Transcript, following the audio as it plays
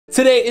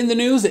Today in the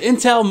news,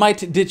 Intel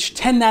might ditch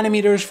 10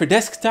 nanometers for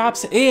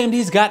desktops,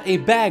 AMD's got a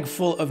bag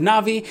full of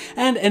Navi,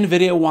 and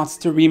Nvidia wants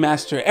to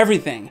remaster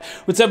everything.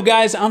 What's up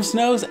guys, I'm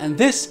Snows, and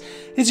this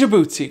is your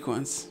boot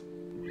sequence.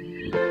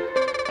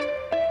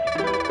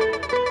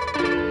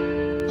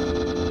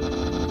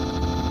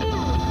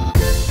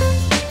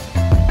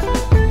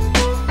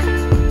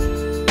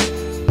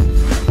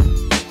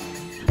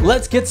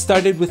 Let's get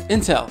started with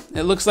Intel.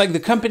 It looks like the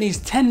company's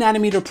 10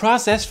 nanometer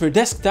process for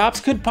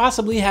desktops could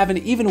possibly have an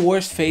even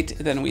worse fate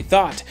than we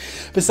thought.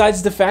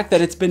 Besides the fact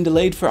that it's been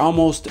delayed for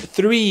almost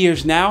 3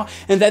 years now,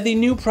 and that the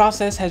new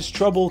process has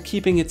trouble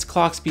keeping its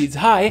clock speeds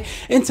high,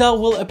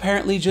 Intel will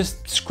apparently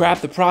just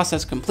scrap the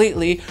process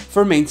completely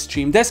for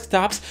mainstream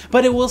desktops,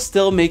 but it will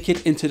still make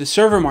it into the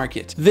server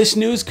market. This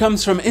news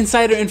comes from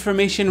insider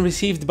information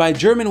received by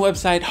German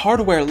website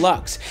Hardware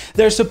Luxx.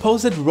 Their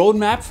supposed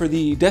roadmap for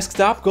the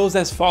desktop goes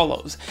as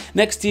follows.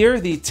 Next year,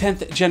 the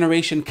 10th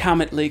generation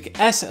Comet Lake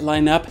S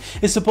lineup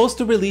is supposed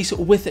to release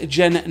with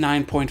Gen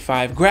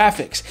 9.5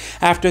 graphics.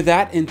 After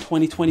that, in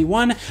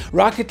 2021,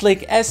 Rocket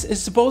Lake S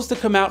is supposed to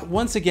come out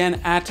once again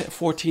at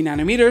 14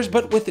 nanometers,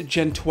 but with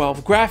Gen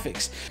 12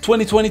 graphics.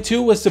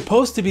 2022 was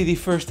supposed to be the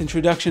first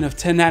introduction of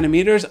 10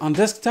 nanometers on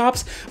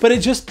desktops, but it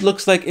just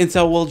looks like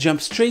Intel will jump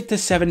straight to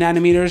 7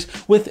 nanometers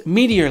with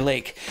Meteor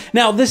Lake.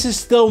 Now, this is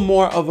still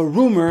more of a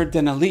rumor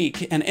than a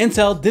leak, and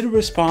Intel did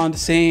respond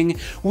saying,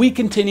 "We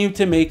continue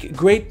to make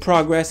great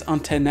progress on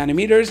 10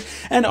 nanometers,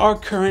 and our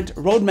current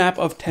roadmap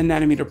of 10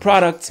 nanometer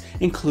products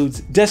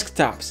includes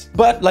desktops."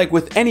 But like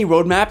with any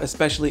roadmap,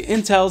 especially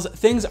Intel's,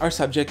 things are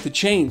subject to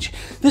change.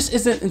 This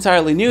isn't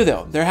entirely new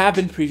though. There have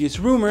been previous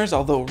rumors,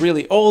 although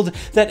really old,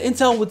 that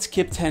Intel would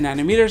skip 10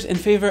 nanometers in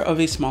favor of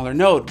a smaller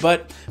node,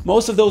 but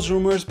most of those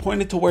rumors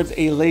pointed towards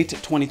a late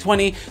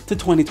 2020 to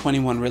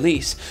 2021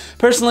 release.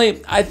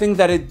 Personally, I think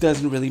that it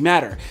doesn't really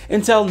matter.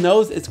 Intel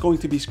knows it's going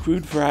to be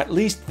screwed for at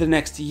least the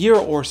next year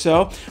or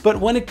so,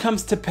 but when it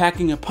comes to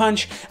packing a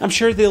punch, I'm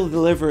sure they'll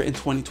deliver in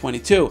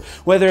 2022,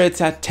 whether it's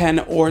at 10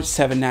 or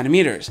 7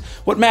 nanometers.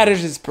 What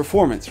matters is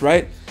performance,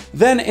 right?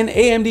 Then in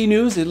AMD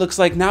news, it looks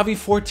like Navi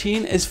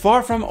 14 is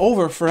far from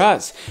over for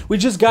us. We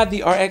just got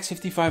the RX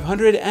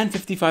 5500 and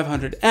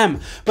 5500M,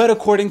 but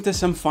according to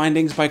some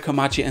findings by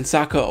Komachi and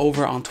Saka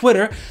over on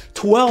Twitter,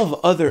 12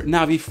 other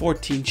Navi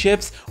 14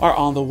 chips are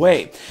on the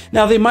way.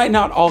 Now they might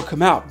not all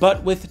come out,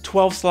 but with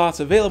 12 slots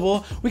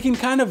available, we can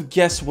kind of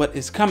guess what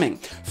is coming.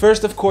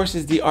 First, of course,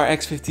 is the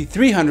RX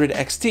 5300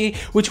 XT,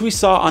 which we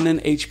saw on an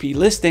HP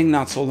listing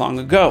not so long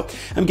ago.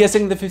 I'm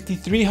guessing the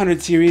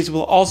 5300 series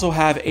will also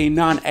have a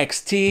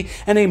non-XT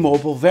and a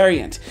mobile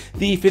variant.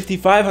 The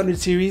 5500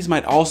 series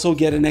might also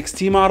get an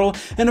XT model,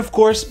 and of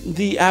course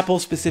the Apple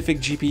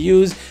specific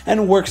GPUs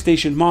and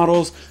workstation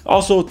models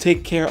also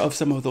take care of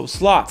some of those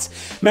slots.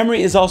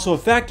 Memory is also a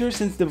factor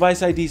since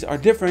device IDs are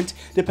different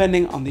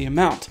depending on the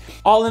amount.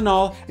 All in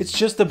all, it's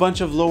just a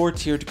bunch of lower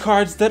tiered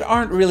cards that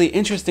aren't really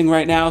interesting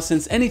right now,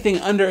 since anything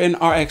under an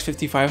RX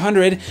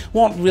 5500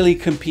 won't really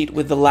compete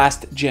with the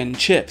last gen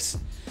chips.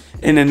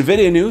 In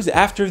Nvidia news,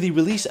 after the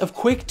release of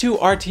Quake 2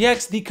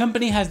 RTX, the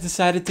company has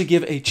decided to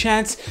give a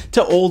chance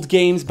to old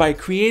games by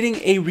creating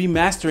a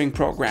remastering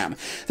program.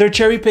 They're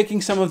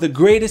cherry-picking some of the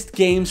greatest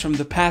games from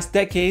the past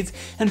decades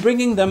and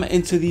bringing them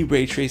into the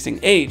ray tracing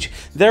age.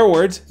 Their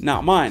words,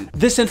 not mine.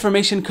 This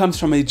information comes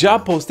from a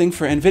job posting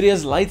for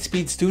Nvidia's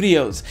Lightspeed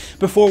Studios.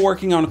 Before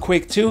working on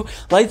Quake 2,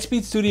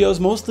 Lightspeed Studios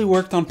mostly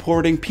worked on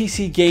porting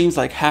PC games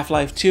like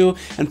Half-Life 2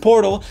 and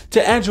Portal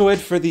to Android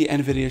for the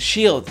Nvidia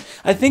Shield.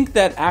 I think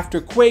that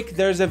after Quake,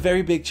 there's a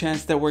very big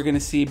chance that we're going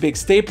to see big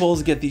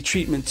staples get the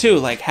treatment too,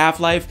 like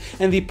Half-Life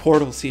and the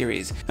Portal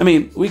series. I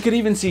mean, we could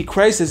even see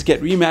Crysis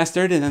get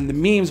remastered and then the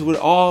memes would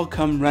all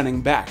come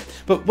running back.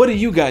 But what do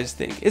you guys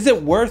think? Is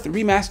it worth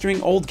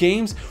remastering old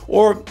games,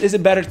 or is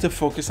it better to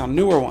focus on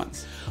newer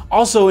ones?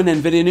 Also in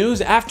Nvidia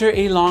news, after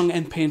a long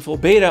and painful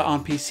beta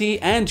on PC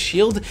and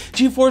Shield,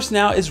 GeForce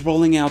Now is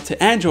rolling out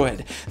to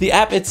Android. The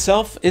app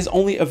itself is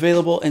only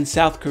available in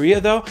South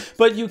Korea though,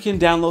 but you can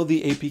download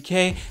the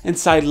APK and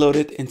sideload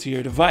it into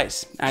your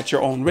device, at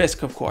your own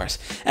risk of course.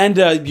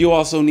 And you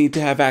also need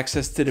to have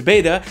access to the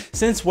beta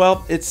since,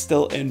 well, it's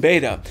still in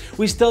beta.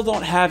 We still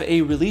don't have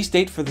a release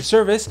date for the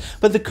service,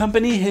 but the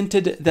company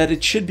hinted that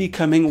it should be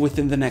coming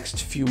within the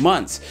next few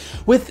months.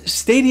 With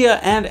Stadia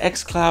and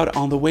xCloud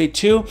on the way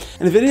too,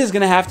 Nvidia is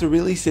going to have to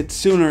release it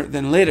sooner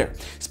than later.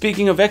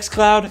 Speaking of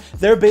xCloud,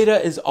 their beta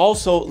is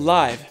also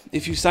live.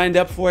 If you signed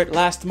up for it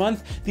last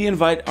month, the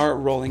invite are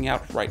rolling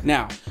out right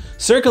now.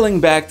 Circling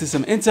back to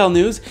some Intel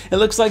news, it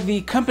looks like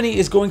the company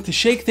is going to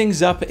shake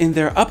things up in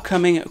their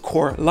upcoming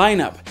Core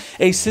lineup.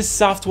 A sys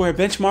software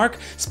benchmark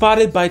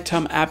spotted by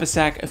Tom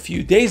Apisak a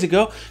few days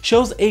ago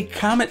shows a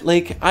Comet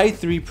Lake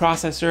i3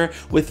 processor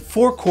with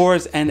 4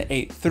 cores and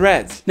 8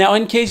 threads. Now,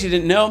 in case you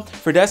didn't know,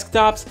 for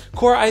desktops,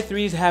 Core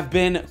i3s have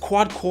been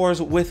quad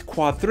cores with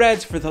quad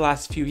threads for the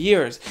last few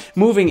years.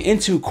 Moving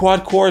into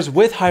quad cores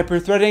with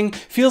hyper-threading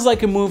feels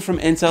like a move from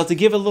Intel to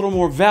give a little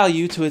more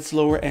value to its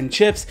lower end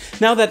chips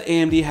now that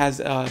AMD has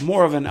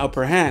more of an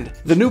upper hand.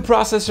 The new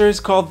processor is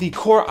called the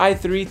Core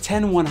i3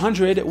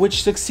 10100,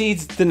 which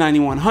succeeds the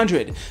 9100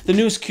 900. The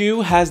new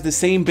SKU has the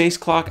same base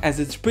clock as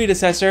its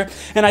predecessor,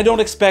 and I don't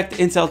expect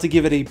Intel to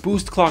give it a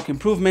boost clock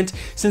improvement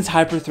since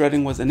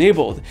hyper-threading was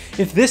enabled.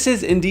 If this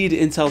is indeed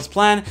Intel's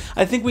plan,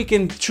 I think we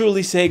can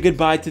truly say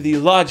goodbye to the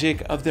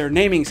logic of their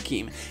naming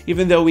scheme,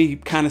 even though we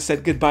kind of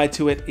said goodbye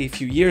to it a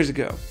few years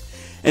ago.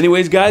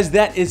 Anyways, guys,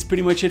 that is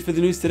pretty much it for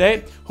the news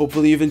today.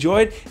 Hopefully you've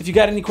enjoyed. If you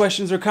got any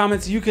questions or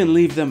comments, you can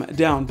leave them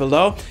down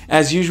below.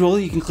 As usual,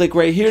 you can click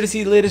right here to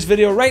see the latest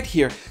video right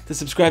here to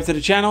subscribe to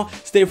the channel.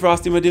 Stay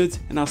frosty, my dudes,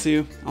 and I'll see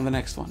you on the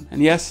next one.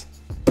 And yes,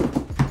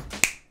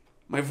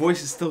 my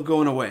voice is still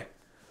going away.